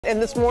And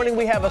this morning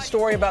we have a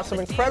story about some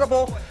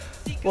incredible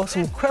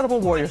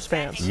Warriors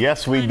fans.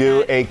 Yes, we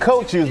do. A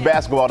coach used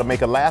basketball to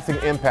make a lasting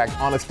impact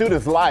on a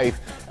student's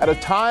life at a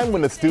time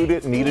when the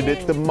student needed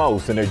it the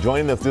most. And they're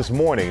joining us this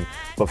morning.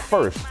 But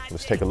first,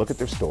 let's take a look at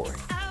their story.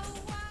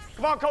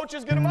 Come on,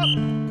 coaches, get them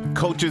up.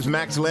 Coaches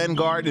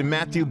Langaard and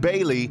Matthew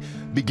Bailey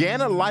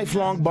began a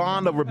lifelong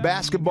bond over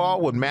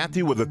basketball when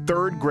Matthew was a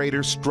third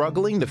grader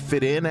struggling to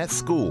fit in at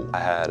school. I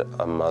had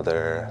a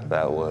mother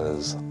that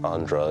was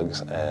on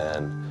drugs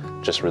and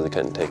just really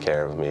couldn't take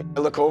care of me.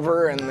 I look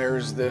over and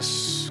there's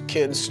this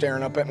kid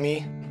staring up at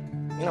me.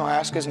 You know, I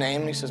ask his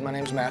name and he says, "My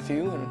name's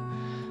Matthew."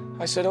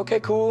 And I said, "Okay,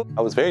 cool."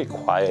 I was very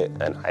quiet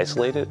and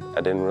isolated.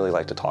 I didn't really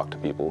like to talk to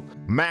people.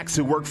 Max,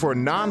 who worked for a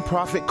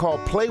nonprofit called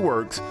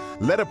Playworks,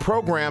 led a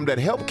program that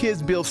helped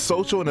kids build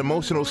social and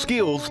emotional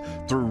skills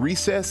through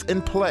recess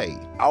and play.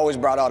 I always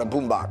brought out a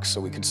boombox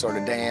so we could sort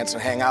of dance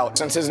and hang out.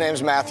 Since his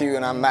name's Matthew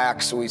and I'm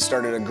Max, we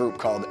started a group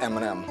called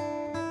M&M.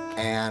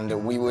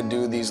 And we would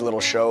do these little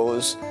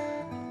shows.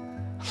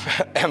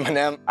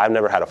 M&M. I've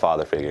never had a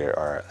father figure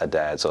or a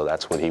dad, so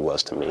that's what he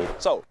was to me.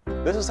 So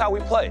this is how we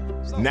play.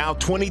 Now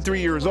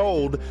 23 years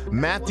old,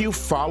 Matthew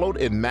followed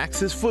in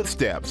Max's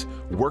footsteps,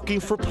 working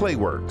for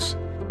Playworks.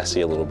 I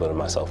see a little bit of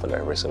myself in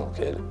every single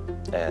kid,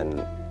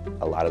 and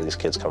a lot of these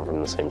kids come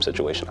from the same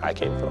situation I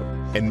came from.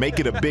 And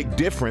making a big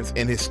difference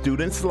in his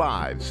students'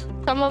 lives.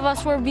 Some of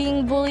us were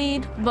being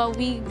bullied, but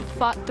we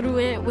fought through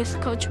it with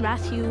Coach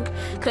Matthew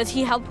because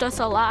he helped us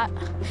a lot.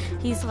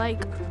 He's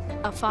like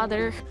a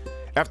father.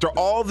 After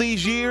all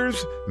these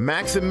years,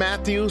 Max and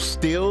Matthew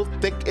still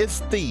thick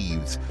as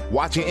thieves,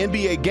 watching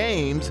NBA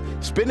games,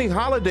 spending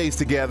holidays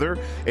together,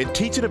 and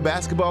teaching a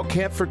basketball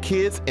camp for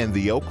kids in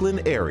the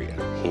Oakland area.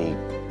 He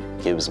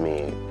gives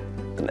me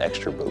an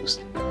extra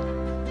boost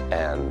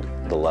and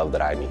the love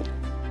that I need.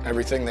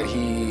 Everything that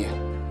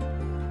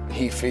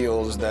he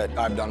feels that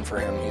I've done for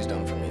him, he's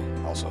done for me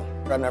also.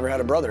 I've never had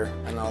a brother,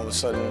 and all of a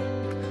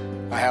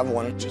sudden I have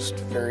one. Just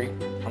very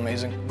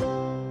amazing.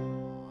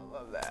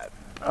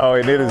 Oh,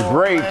 and it is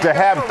great to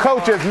have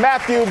coaches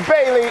Matthew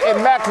Bailey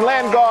and Max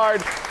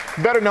Langaard,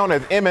 better known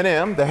as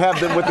M&M, to have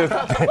them with us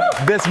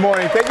this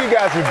morning. Thank you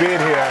guys for being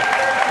here.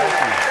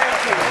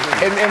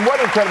 And what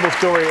an incredible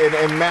story.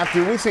 And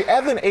Matthew, we see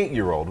as an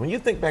 8-year-old, when you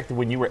think back to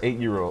when you were 8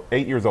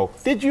 years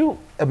old, did you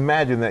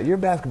imagine that your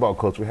basketball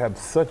coach would have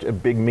such a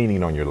big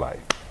meaning on your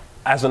life?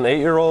 As an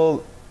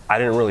 8-year-old, I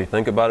didn't really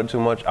think about it too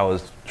much. I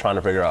was trying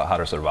to figure out how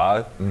to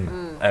survive.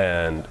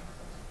 And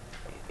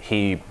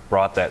he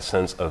brought that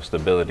sense of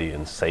stability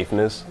and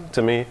safeness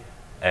to me.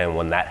 And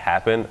when that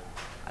happened,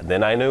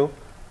 then I knew.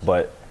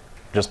 But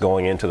just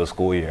going into the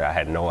school year, I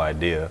had no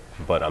idea.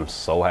 But I'm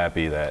so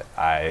happy that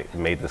I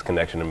made this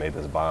connection and made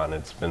this bond.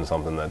 It's been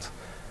something that's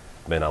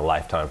been a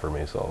lifetime for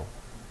me, so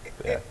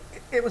yeah.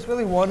 It was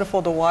really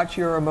wonderful to watch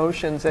your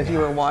emotions as you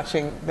were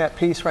watching that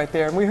piece right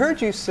there. And we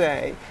heard you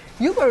say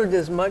you learned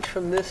as much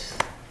from this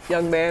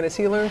young man as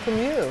he learned from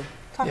you.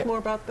 Talk more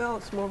about that.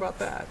 Let's more about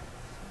that.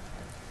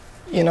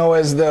 You know,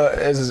 as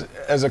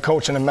a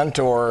coach and a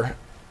mentor,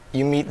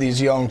 you meet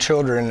these young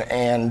children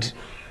and,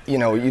 you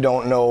know, you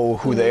don't know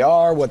who they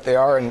are, what they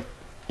are, and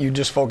you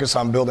just focus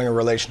on building a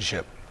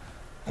relationship.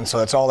 And so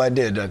that's all I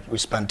did. We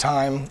spent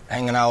time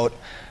hanging out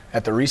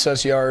at the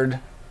recess yard,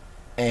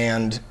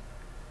 and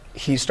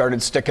he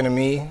started sticking to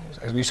me.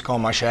 I used to call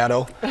him my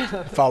shadow.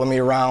 Follow me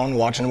around,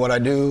 watching what I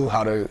do,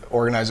 how to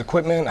organize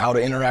equipment, how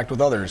to interact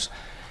with others.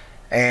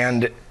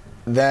 And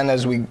then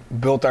as we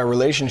built our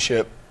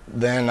relationship,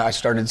 then I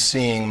started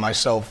seeing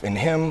myself in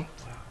him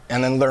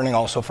and then learning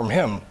also from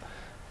him,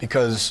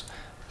 because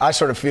I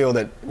sort of feel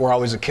that we're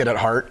always a kid at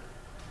heart.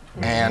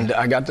 And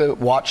I got to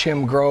watch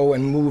him grow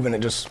and move, and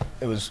it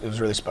was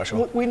really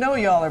special. We know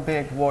y'all are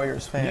big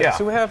Warriors fans. Yeah.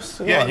 So we have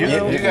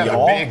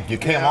you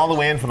came all the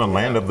way in from the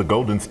land of the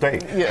Golden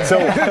State. Yeah. So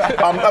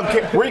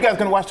okay, where are you guys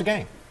going to watch the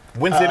game?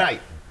 Wednesday night?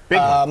 Big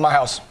one. My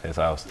house. His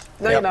house.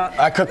 No, you're not.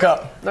 I cook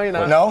up. No, you're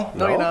not. No?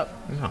 No, you're not.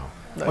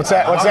 No. What's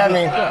that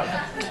mean?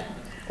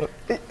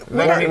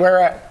 Where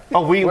at?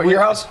 Oh,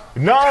 your house?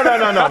 No. We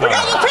got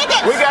your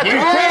tickets. We got your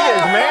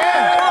tickets,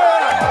 man.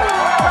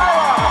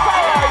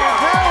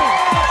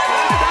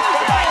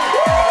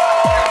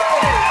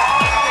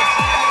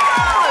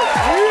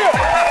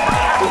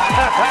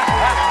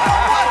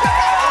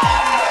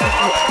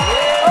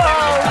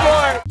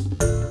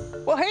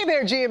 Well, hey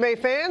there,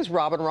 GMA fans.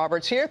 Robin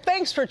Roberts here.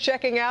 Thanks for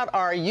checking out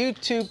our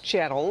YouTube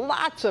channel.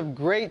 Lots of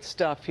great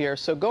stuff here.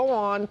 So go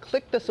on,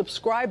 click the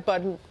subscribe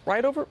button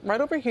right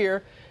over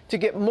here to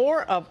get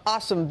more of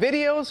awesome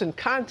videos and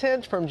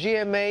content from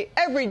GMA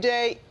every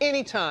day,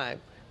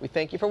 anytime. We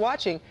thank you for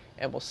watching,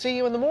 and we'll see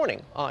you in the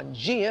morning on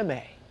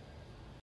GMA.